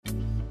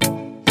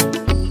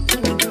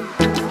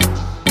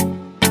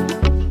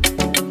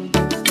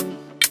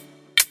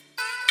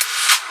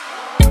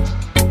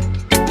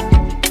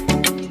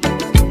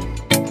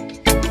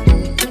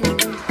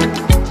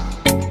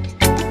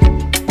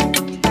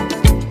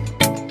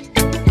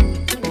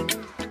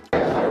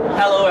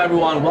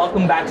everyone.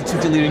 Welcome back to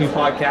Tutor Leading You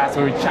podcast,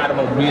 where we chat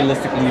about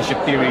realistic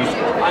leadership theories.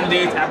 On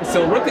today's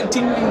episode, we're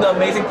continuing the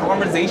amazing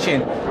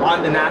conversation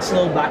on the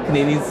National Black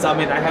Canadian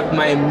Summit. I have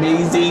my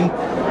amazing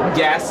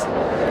guest,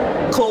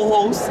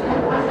 co-host,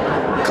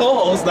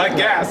 not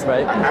guest.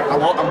 Right.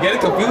 I'm getting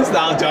confused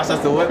now, Josh, as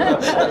to what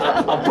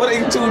I'm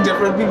putting two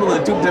different people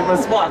in two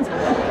different spots.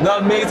 The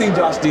amazing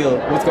Josh Deal.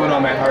 What's going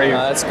on, man? How are you?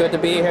 It's good to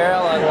be here.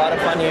 A lot of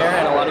fun here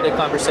and a lot of good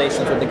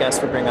conversations with the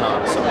guests we're bringing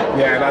on. So.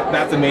 Yeah,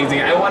 that's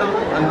amazing. I want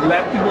to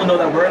let people know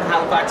that we're in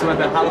Halifax. We're at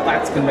the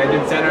Halifax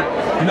Convention Center.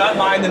 Do not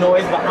mind the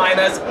noise behind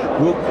us.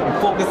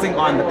 We're focusing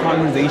on the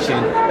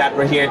conversation that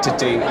we're here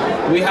today.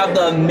 We have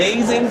the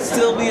amazing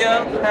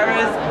Sylvia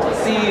Harris,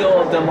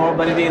 CEO of the Moral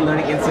Money Day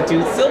Learning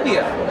Institute.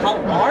 Sylvia, how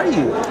are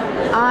you?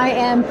 I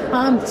am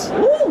pumped,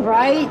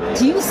 right?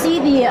 Do you see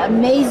the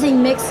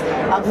amazing mix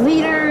of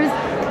leaders,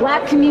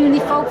 Black community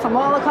folk from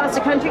all across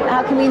the country?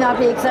 How can we not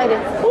be excited?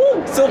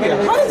 Ooh, Sylvia,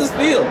 how does this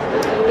feel?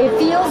 It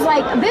feels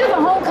like a bit of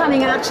a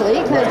homecoming,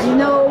 actually, because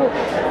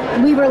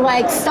we were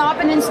like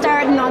stopping and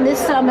starting on this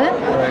summit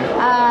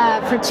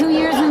for 2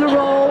 years in a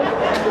row.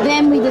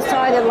 Then we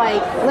decided,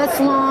 let's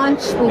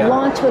launch. We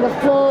launched with a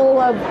flow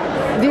of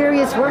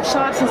various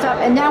workshops and stuff,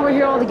 and now we're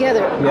here all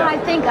together. Yeah. I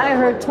think I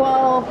heard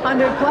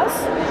 1,200 plus.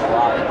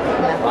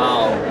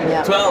 Wow.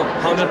 Yeah.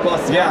 1,200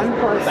 plus, yeah. 100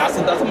 plus. That's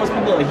how much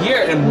people are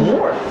here and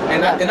more.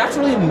 And that's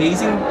really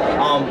amazing.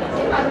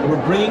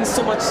 We're bringing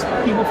so much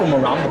people from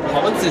around the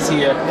provinces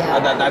here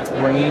that's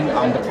bringing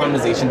the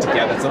conversation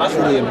together. So that's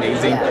really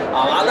amazing.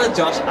 I'll let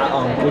Josh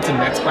go to the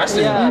next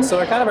question. Yeah, so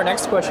our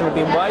next question would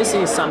be, why is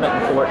the summit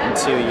important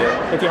to you?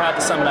 If you had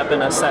to sum it up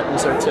in a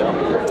sentence or two.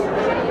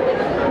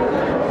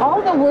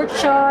 All the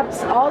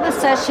workshops, all the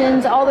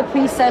sessions, all the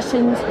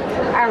pre-sessions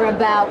are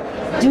about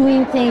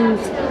doing things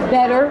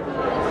better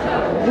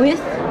with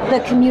the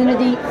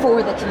community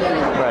for the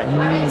community.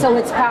 Right. So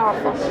it's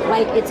powerful.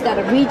 It's got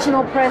a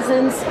regional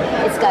presence,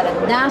 it's got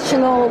a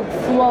national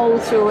flow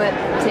through it.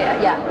 So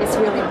it's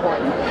really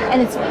important.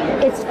 And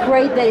it's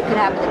great that it could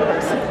happen in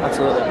person.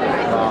 Absolutely.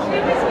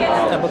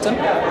 Templeton?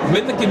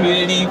 With the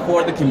community,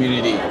 for the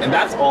community. And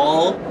that's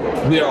all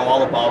we are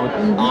all about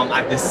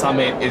at this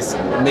summit, is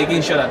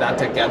making sure that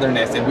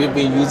togetherness, and we've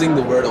been using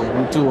the word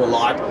Ubuntu a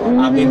lot.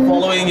 I've been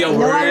following your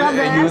word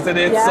and using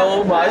it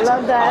so much. I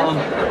love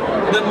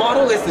that. The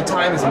motto is the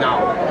time is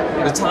now.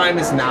 The time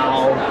is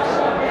now.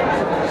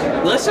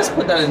 Let's just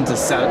put that into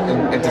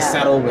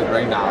settle with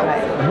right now.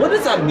 Right. What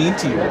does that mean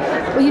to you?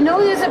 Well,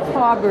 there's a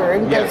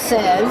proverb that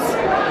says,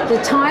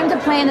 the time to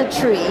plant a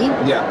tree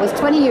was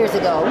 20 years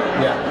ago.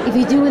 Yeah. If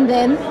you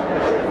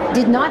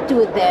did not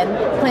do it then,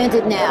 plant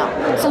it now.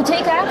 So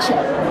take action,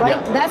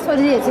 right? Yeah. That's what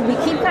it is. If we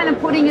keep kind of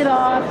putting it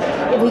off,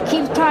 if we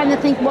keep trying to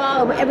think,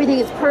 wow, everything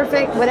is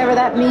perfect, whatever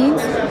that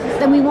means,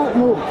 then we won't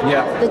move.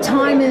 Yeah. The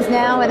time is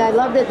now, and I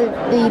love that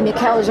the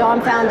Michael Jean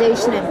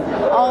Foundation and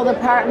all the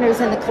partners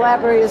and the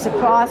collaborators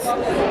across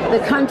the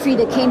country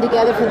that came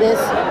together for this,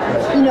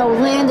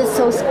 land is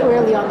so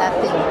squarely on that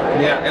thing.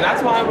 Yeah, and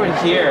that's why we're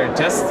here,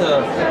 just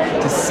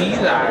to see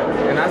that.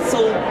 And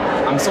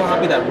I'm so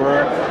happy that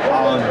we're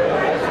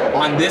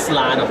on this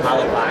land of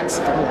Halifax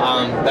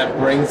that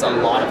brings a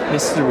lot of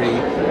history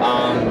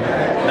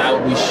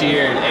that we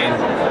shared,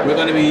 and we're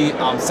going to be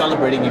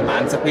celebrating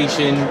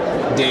Emancipation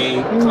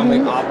Day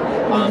coming up.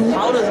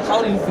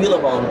 How do you feel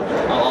about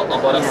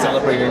us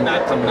celebrating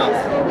that coming up?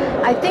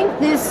 I think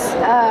this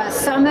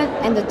summit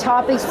and the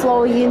topics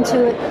flowing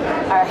into it,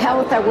 our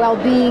health, our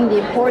well-being,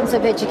 the importance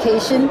of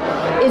education,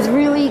 is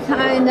really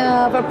kind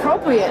of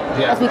appropriate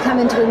as we come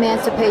into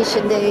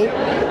Emancipation Day.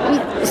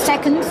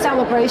 Second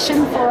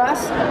celebration for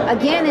us.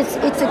 Again,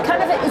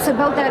 it's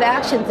about that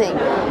action thing,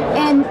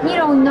 and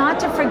not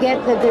to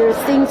forget that there's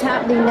things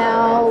happening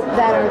now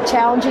that are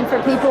challenging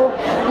for people.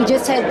 We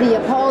just had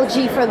the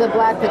apology for the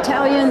Black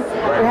Battalion.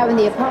 We're having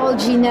the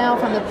apology now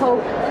from the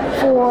Pope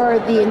for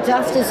the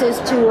injustices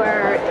to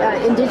our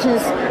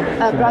Indigenous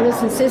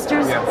brothers and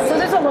sisters. So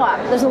there's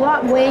a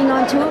lot weighing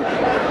onto it,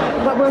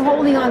 but we're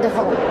holding on to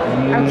hope.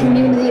 Our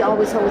community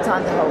always holds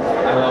on to hope.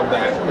 I love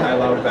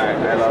that.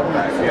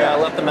 Yeah, I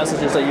love the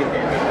messages that you've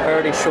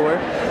already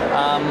shared.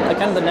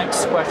 The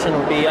next question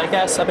would be, I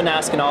guess I've been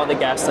asking all the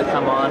guests that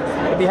come on,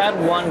 if you had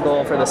one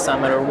goal for the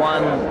summit or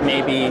one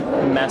maybe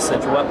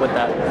message, what would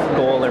that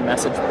goal or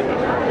message be?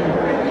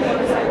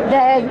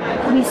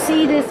 That we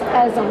see this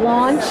as a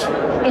launch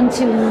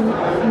into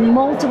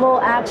multiple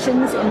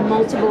actions in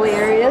multiple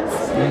areas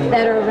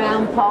that are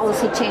around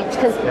policy change.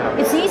 Because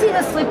it's easy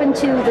to slip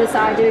into this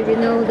idea,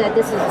 that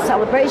this is a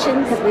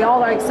celebration because we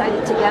all are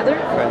excited together,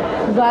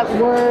 but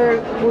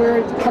we're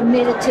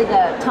committed to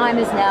the time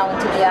is now and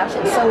to the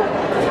action. So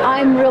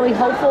I'm really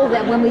hopeful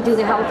that when we do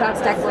the Halifax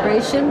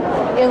Declaration,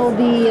 it'll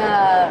be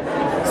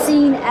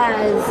seen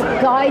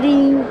as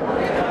guiding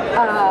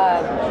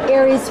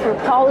areas for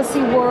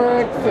policy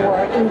work,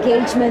 for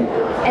engagement,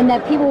 and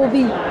that people will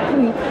be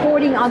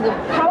reporting on the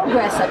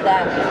progress of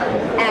that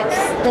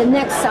at the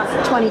next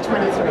summit,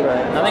 2023.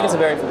 Right. I think it's a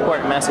very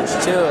important message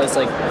too. It's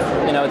like,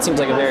 it seems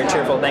like a very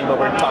cheerful thing, but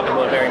we're talking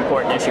about very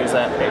important issues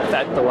that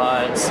affect the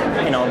lives,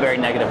 in very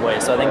negative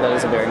ways. So I think that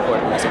is a very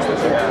important message for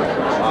sure.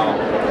 Wow,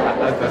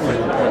 that's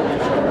really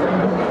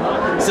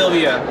important.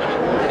 Sylvia,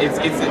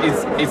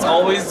 it's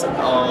always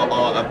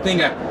a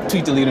thing at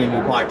Tweet the Leader in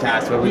Your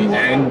podcast where we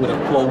end with a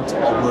quote,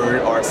 a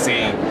word, or a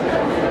saying.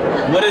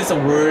 What is a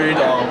word,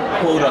 or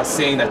quote, or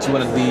saying that you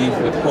want to leave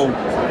with hope?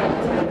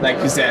 Like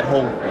you said,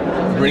 hope,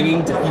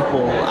 bringing to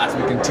people as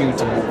we continue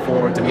to move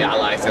forward to be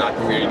allies in our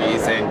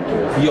communities and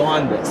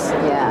beyond this,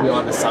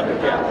 beyond the summit.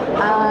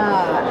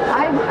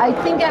 I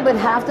think I would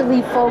have to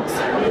leave folks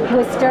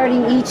with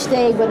starting each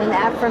day with an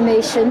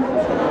affirmation,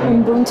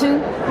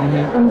 Ubuntu.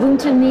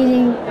 Ubuntu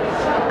meaning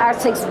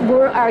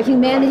our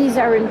humanities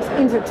are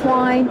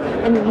intertwined,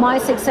 and my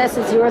success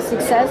is your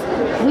success.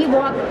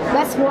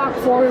 Let's walk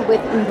forward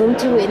with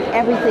Ubuntu in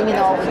everything and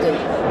all we do.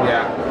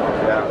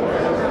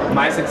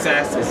 My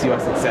success is your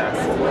success.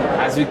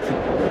 As we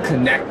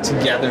connect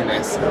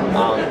togetherness,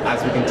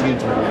 as we continue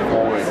to move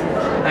forward.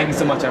 Thank you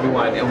so much,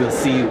 everyone, and we'll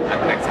see you at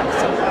the next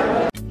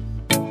episode.